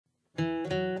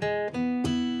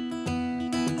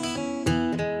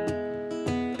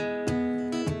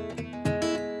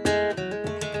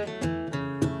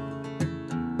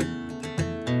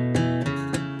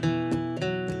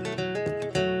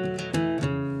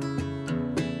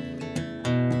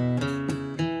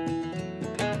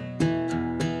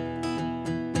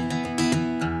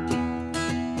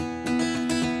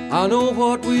I know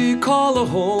what we call a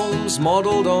home's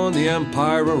modelled on the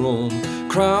Empire of Rome.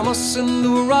 Cram us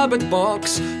into a rabbit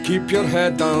box, keep your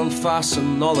head down,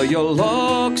 fasten all of your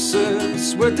locks.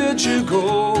 Where did you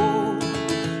go?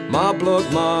 My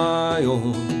blood, my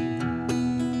own.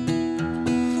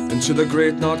 Into the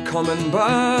great not coming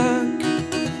back,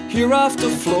 hereafter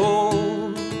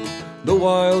flown, the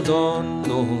wild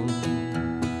unknown.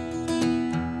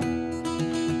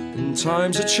 In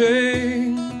times of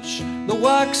change, the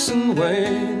wax and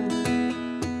wane,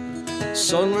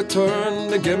 sun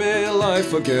returned to give me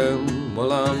life again.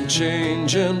 Well, I'm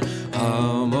changing,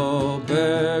 I'm a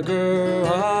beggar,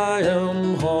 I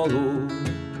am hollow.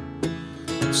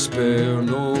 Spare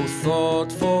no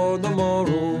thought for the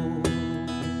morrow.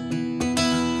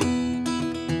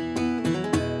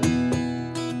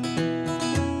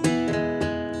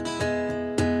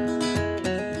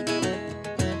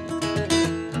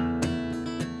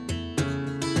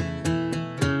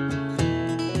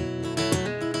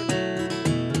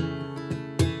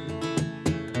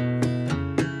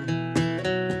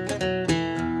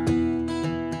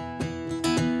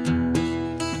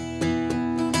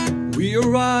 We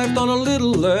arrived on a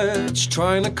little ledge,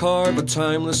 trying to carve a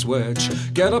timeless wedge.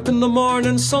 Get up in the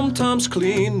morning, sometimes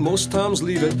clean, most times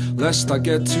leave it, lest I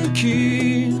get too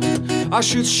keen. I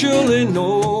should surely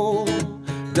know,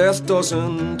 death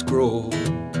doesn't grow,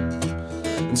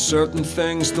 and certain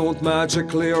things don't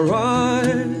magically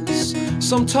arise.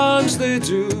 Sometimes they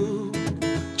do,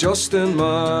 just in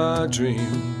my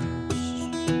dreams.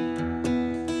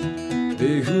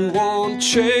 They who won't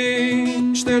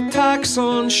change their tax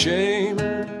on shame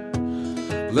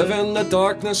live in the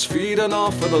darkness, feeding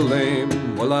off of the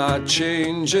lame. Well, I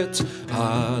change it,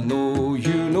 I know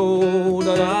you know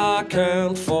that I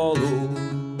can't follow.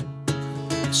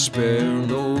 Spare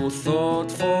no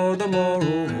thought for the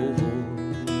morrow.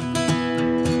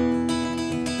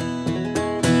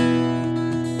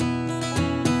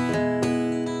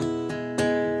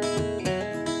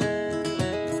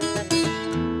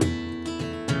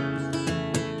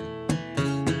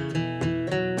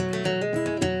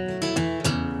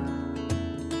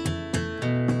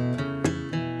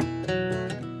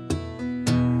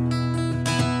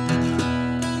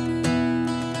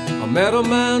 I met a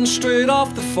man straight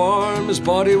off the farm, his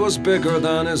body was bigger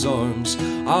than his arms.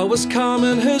 I was calm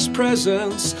in his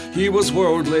presence, he was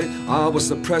worldly, I was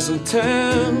the present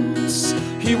tense.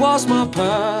 He was my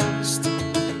past,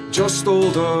 just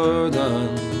older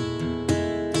than.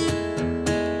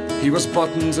 He was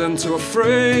buttoned into a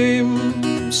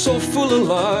frame, so full of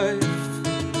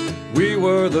life, we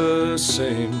were the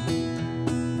same.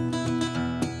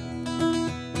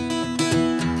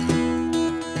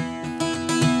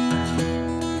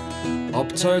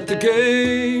 Upped the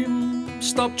game,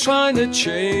 stop trying to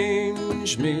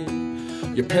change me.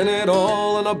 You pin it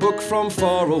all in a book from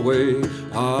far away.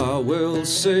 I will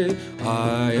say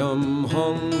I am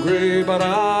hungry, but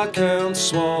I can't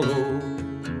swallow.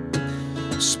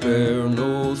 Spare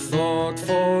no thought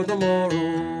for the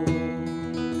morrow.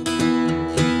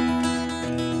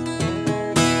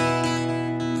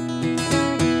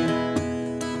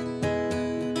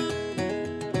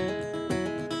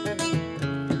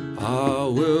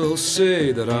 I will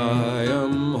say that I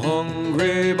am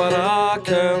hungry, but I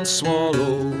can't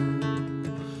swallow.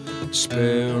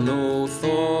 Spare no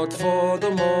thought for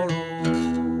the morrow.